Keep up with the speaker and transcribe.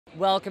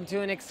Welcome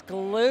to an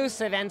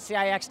exclusive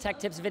NCIX Tech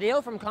Tips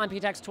video from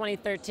Computex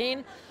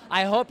 2013.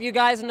 I hope you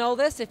guys know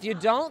this. If you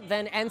don't,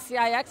 then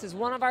NCIX is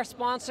one of our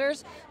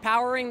sponsors,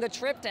 powering the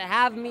trip to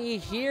have me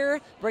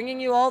here, bringing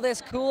you all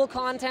this cool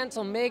content,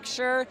 so make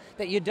sure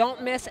that you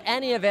don't miss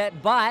any of it.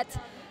 But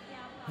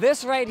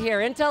this right here,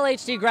 Intel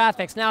HD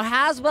graphics. Now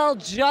Haswell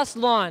just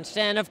launched,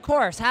 and of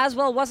course,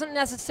 Haswell wasn't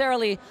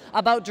necessarily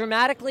about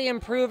dramatically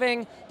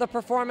improving the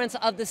performance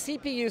of the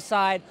CPU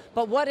side,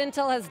 but what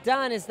Intel has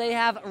done is they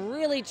have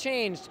really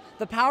changed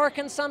the power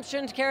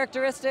consumption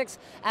characteristics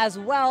as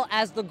well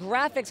as the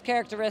graphics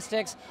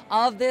characteristics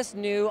of this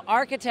new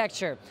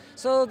architecture.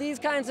 So these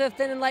kinds of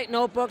thin and light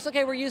notebooks,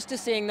 okay, we're used to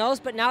seeing those,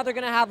 but now they're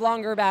going to have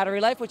longer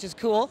battery life, which is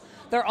cool.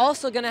 They're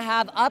also going to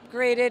have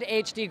upgraded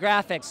HD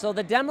graphics. So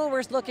the demo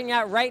we're looking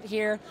at right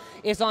here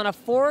is on a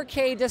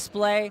 4K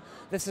display.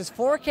 This is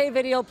 4K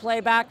video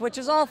playback, which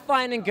is all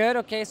fine and good.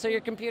 Okay, so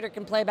your computer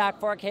can play back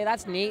 4K,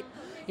 that's neat.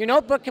 Your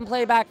notebook can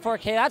play back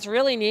 4K, that's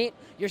really neat.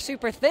 Your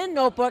super thin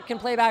notebook can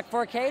play back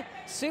 4K,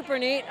 super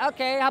neat.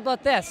 Okay, how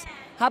about this?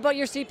 How about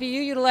your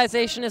CPU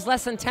utilization is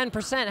less than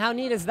 10%? How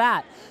neat is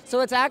that?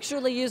 So it's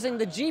actually using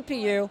the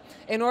GPU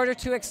in order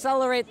to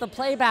accelerate the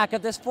playback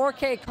of this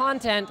 4K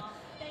content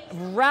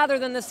rather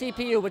than the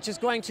CPU, which is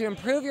going to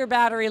improve your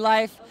battery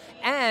life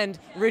and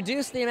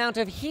reduce the amount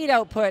of heat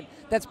output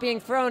that's being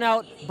thrown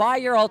out by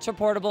your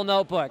ultra-portable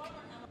notebook.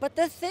 But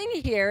the thing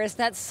here is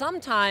that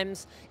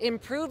sometimes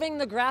improving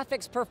the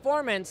graphics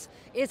performance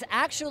is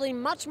actually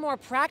much more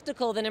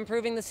practical than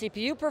improving the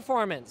CPU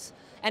performance.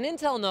 And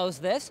Intel knows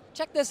this.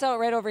 Check this out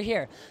right over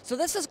here. So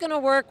this is going to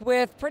work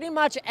with pretty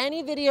much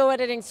any video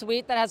editing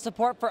suite that has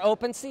support for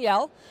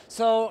OpenCL.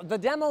 So the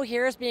demo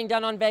here is being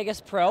done on Vegas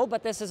Pro,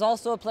 but this is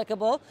also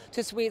applicable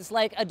to suites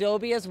like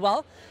Adobe as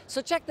well. So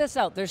check this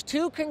out. There's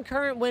two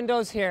concurrent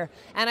windows here,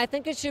 and I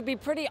think it should be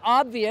pretty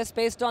obvious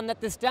based on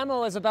that this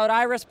demo is about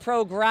Iris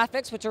Pro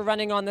graphics, which are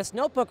running on this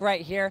notebook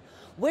right here,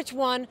 which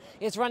one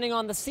is running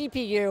on the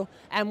CPU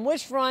and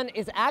which one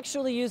is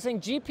actually using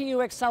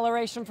GPU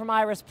acceleration from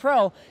Iris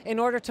Pro in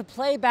order to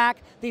play back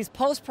these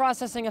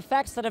post-processing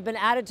effects that have been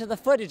added to the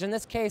footage, in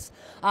this case,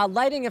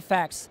 lighting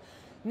effects.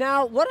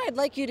 Now, what I'd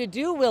like you to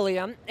do,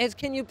 William, is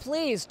can you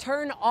please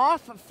turn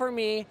off for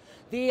me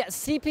the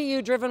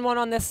CPU-driven one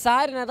on this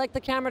side, and I'd like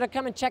the camera to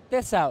come and check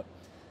this out.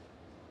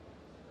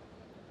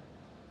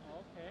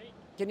 Okay.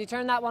 Can you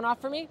turn that one off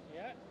for me?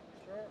 Yeah,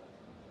 sure.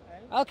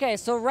 Okay,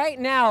 so right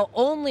now,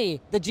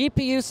 only the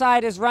GPU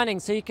side is running.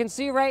 So you can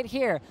see right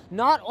here,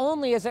 not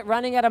only is it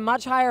running at a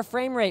much higher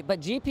frame rate, but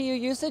GPU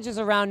usage is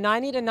around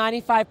 90 to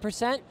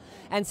 95%,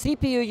 and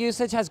CPU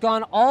usage has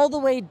gone all the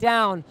way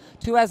down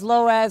to as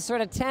low as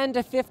sort of 10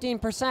 to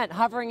 15%,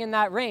 hovering in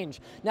that range.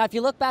 Now, if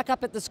you look back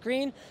up at the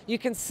screen, you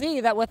can see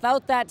that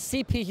without that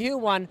CPU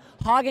one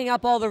hogging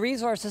up all the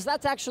resources,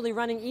 that's actually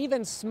running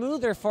even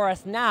smoother for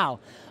us now.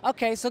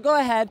 Okay, so go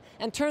ahead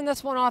and turn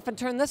this one off and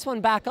turn this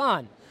one back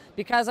on,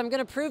 because I'm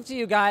going to prove to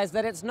you guys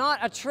that it's not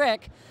a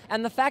trick,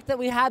 and the fact that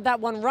we had that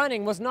one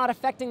running was not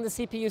affecting the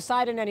CPU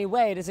side in any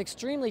way. It is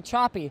extremely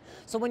choppy.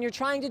 So when you're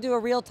trying to do a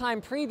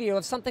real-time preview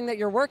of something that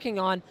you're working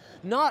on,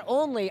 not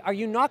only are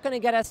you not going to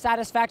get as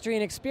satisfactory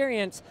an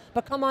experience,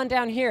 but come on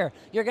down here.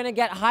 You're going to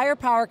get higher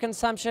power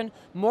consumption,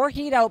 more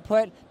heat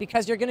output,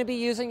 because you're going to be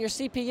using your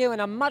CPU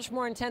in a much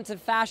more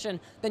intensive fashion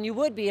than you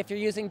would be if you're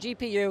using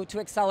GPU to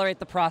accelerate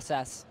the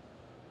process.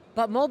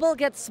 But mobile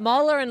gets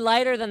smaller and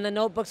lighter than the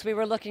notebooks we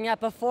were looking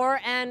at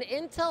before, and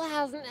Intel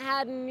hasn't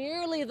had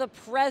nearly the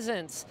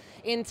presence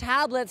in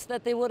tablets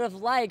that they would have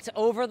liked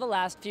over the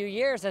last few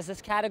years as this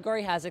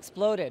category has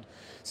exploded.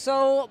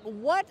 So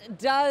what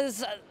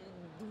has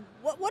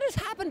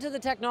happened to the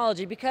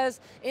technology?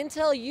 Because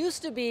Intel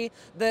used to be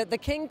the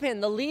kingpin,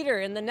 the leader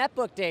in the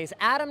netbook days.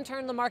 Atom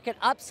turned the market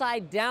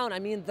upside down. I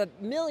mean, the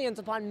millions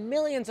upon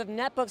millions of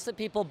netbooks that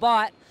people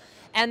bought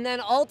and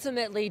then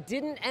ultimately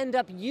didn't end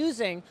up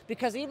using,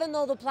 because even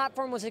though the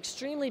platform was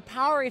extremely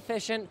power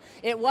efficient,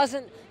 it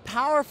wasn't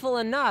powerful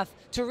enough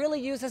to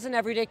really use as an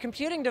everyday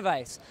computing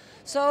device.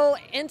 So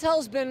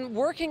Intel's been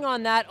working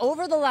on that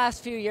over the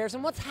last few years,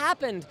 and what's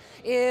happened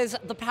is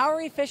the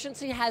power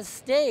efficiency has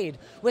stayed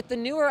with the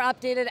newer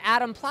updated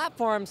Atom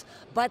platforms,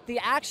 but the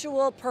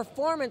actual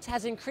performance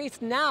has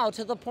increased now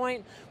to the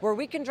point where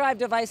we can drive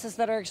devices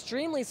that are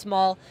extremely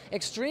small,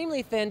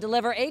 extremely thin,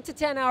 deliver 8 to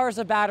 10 hours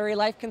of battery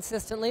life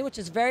consistently, which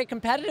is very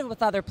competitive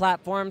with other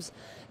platforms,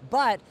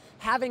 but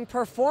having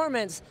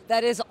performance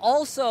that is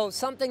also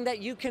something that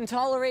you can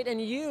tolerate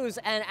and use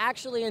and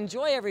actually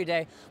enjoy every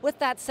day. With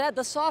that said,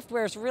 the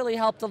software's really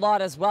helped a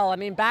lot as well. I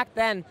mean, back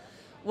then,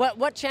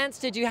 what chance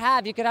did you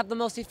have? You could have the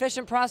most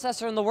efficient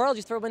processor in the world,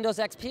 you throw Windows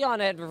XP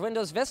on it or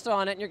Windows Vista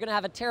on it, and you're going to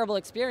have a terrible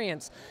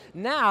experience.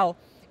 Now,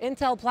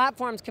 Intel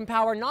platforms can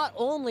power not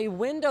only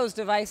Windows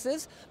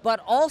devices, but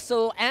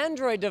also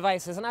Android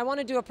devices. And I want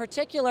to do a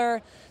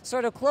particular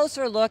sort of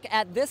closer look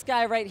at this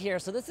guy right here.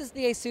 So this is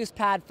the ASUS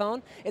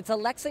Padphone. It's a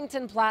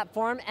Lexington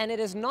platform, and it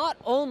is not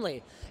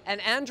only an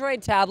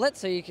Android tablet,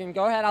 so you can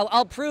go ahead,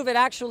 I'll prove it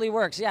actually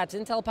works. Yeah, it's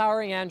Intel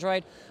powering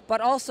Android,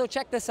 but also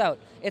check this out.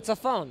 It's a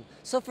phone.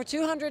 So for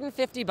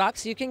 250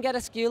 bucks, you can get a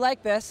SKU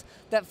like this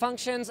that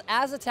functions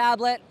as a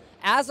tablet,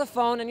 as a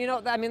phone, and you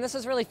know, I mean, this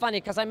is really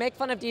funny because I make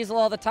fun of Diesel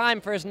all the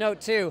time for his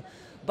Note 2,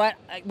 but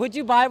would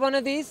you buy one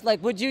of these?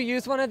 Like, would you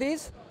use one of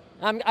these?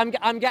 I'm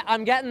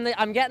getting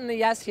the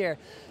yes here.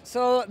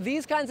 So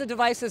these kinds of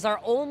devices are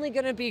only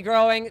going to be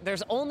growing.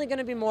 There's only going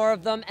to be more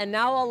of them, and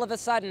now all of a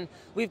sudden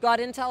we've got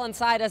Intel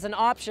Inside as an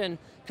option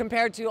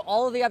compared to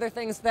all of the other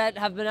things that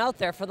have been out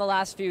there for the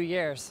last few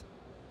years.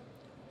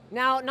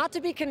 Now, not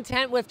to be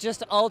content with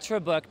just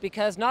Ultrabook,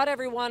 because not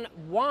everyone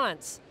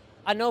wants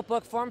a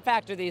notebook form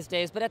factor these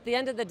days, but at the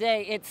end of the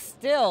day, it's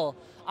still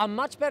a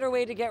much better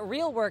way to get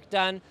real work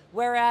done,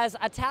 whereas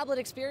a tablet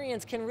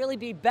experience can really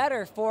be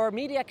better for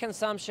media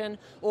consumption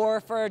or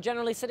for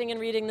generally sitting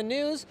and reading the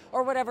news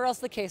or whatever else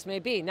the case may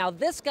be. Now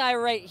this guy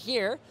right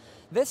here,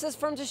 this is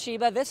from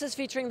Toshiba. This is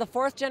featuring the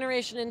 4th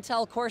generation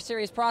Intel Core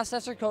Series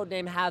processor,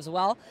 codename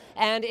Haswell,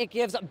 and it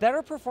gives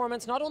better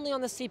performance not only on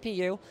the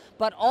CPU,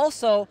 but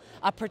also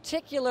a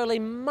particularly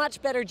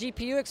much better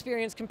GPU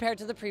experience compared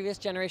to the previous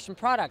generation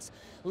products.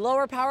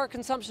 Lower power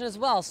consumption as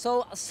well.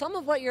 So some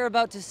of what you're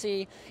about to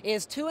see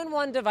is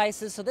 2-in-1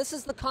 devices. So this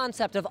is the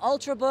concept of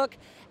Ultrabook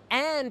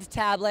and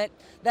tablet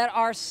that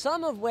are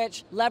some of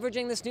which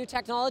leveraging this new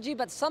technology,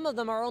 but some of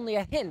them are only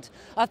a hint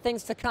of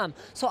things to come.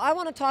 So I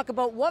want to talk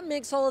about what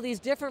makes all of these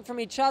different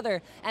from each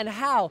other and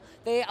how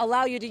they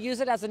allow you to use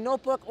it as a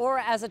notebook or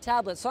as a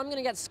tablet. So I'm going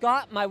to get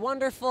Scott, my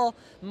wonderful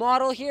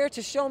model here,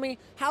 to show me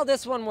how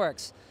this one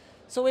works.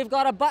 So we've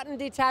got a button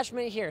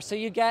detachment here. So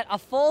you get a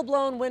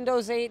full-blown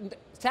Windows 8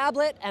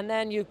 tablet, and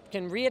then you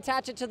can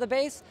reattach it to the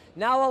base.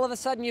 Now all of a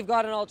sudden you've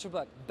got an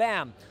Ultrabook.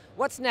 Bam.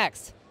 What's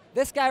next?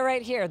 This guy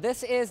right here,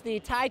 this is the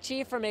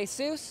TaiChi from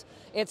ASUS.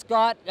 It's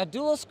got a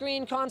dual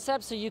screen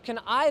concept, so you can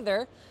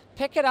either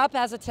pick it up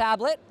as a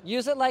tablet,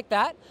 use it like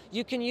that.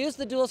 You can use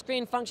the dual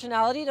screen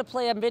functionality to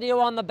play a video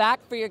on the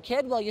back for your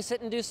kid while you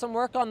sit and do some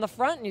work on the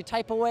front and you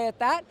type away at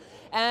that.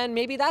 And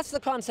maybe that's the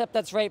concept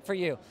that's right for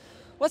you.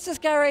 What's this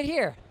guy right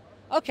here?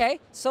 Okay,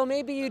 so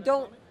maybe you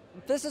don't,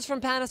 this is from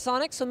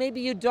Panasonic, so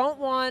maybe you don't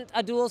want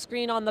a dual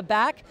screen on the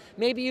back.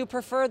 Maybe you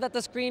prefer that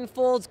the screen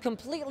folds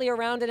completely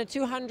around in a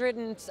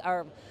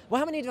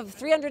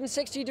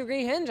 360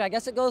 degree hinge. I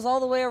guess it goes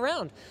all the way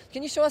around.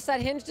 Can you show us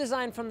that hinge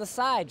design from the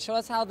side? Show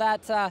us how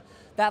that,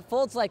 that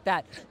folds like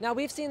that. Now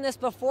we've seen this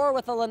before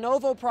with a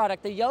Lenovo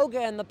product, the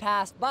Yoga in the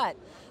past, but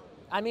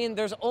I mean,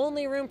 there's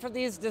only room for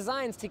these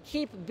designs to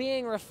keep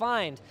being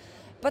refined.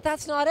 But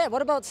that's not it.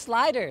 What about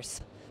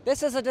sliders?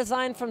 This is a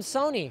design from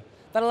Sony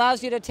that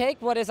allows you to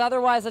take what is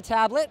otherwise a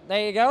tablet.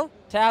 There you go,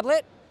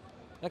 tablet.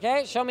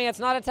 Okay, show me it's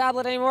not a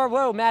tablet anymore.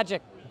 Whoa,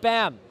 magic,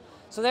 bam.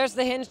 So there's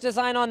the hinge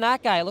design on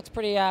that guy. It looks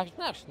pretty,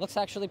 looks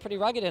actually pretty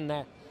rugged in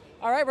there.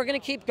 All right, we're gonna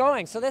keep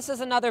going. So this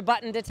is another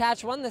button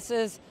detached one. This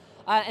is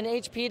an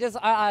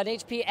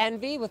HP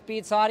Envy with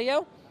Beats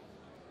Audio.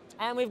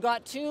 And we've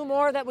got 2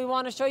 more that we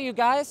wanna show you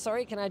guys.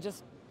 Sorry,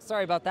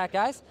 sorry about that,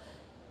 guys.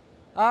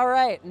 All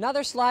right,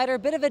 another slider,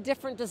 bit of a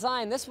different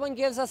design. This one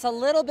gives us a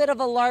little bit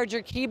of a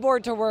larger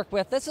keyboard to work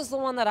with. This is the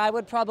one that I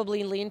would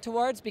probably lean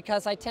towards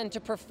because I tend to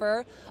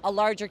prefer a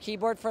larger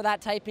keyboard for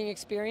that typing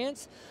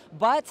experience.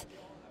 But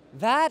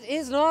that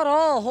is not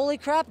all. Holy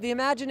crap, the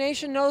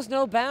imagination knows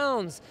no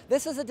bounds.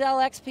 This is a Dell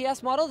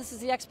XPS model. This is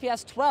the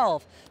XPS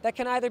 12 that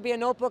can either be a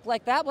notebook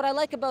like that. What I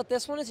like about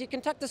this one is you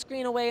can tuck the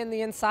screen away in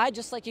the inside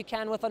just like you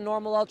can with a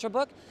normal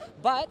Ultrabook.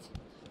 But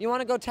you want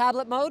to go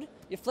tablet mode,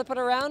 you flip it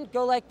around,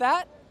 go like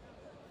that,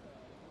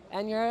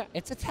 and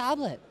it's a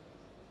tablet.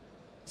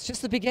 It's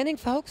just the beginning,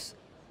 folks.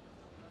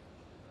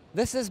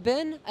 This has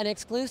been an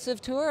exclusive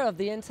tour of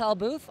the Intel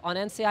booth on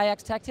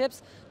NCIX Tech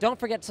Tips. Don't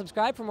forget to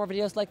subscribe for more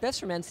videos like this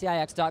from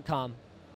ncix.com.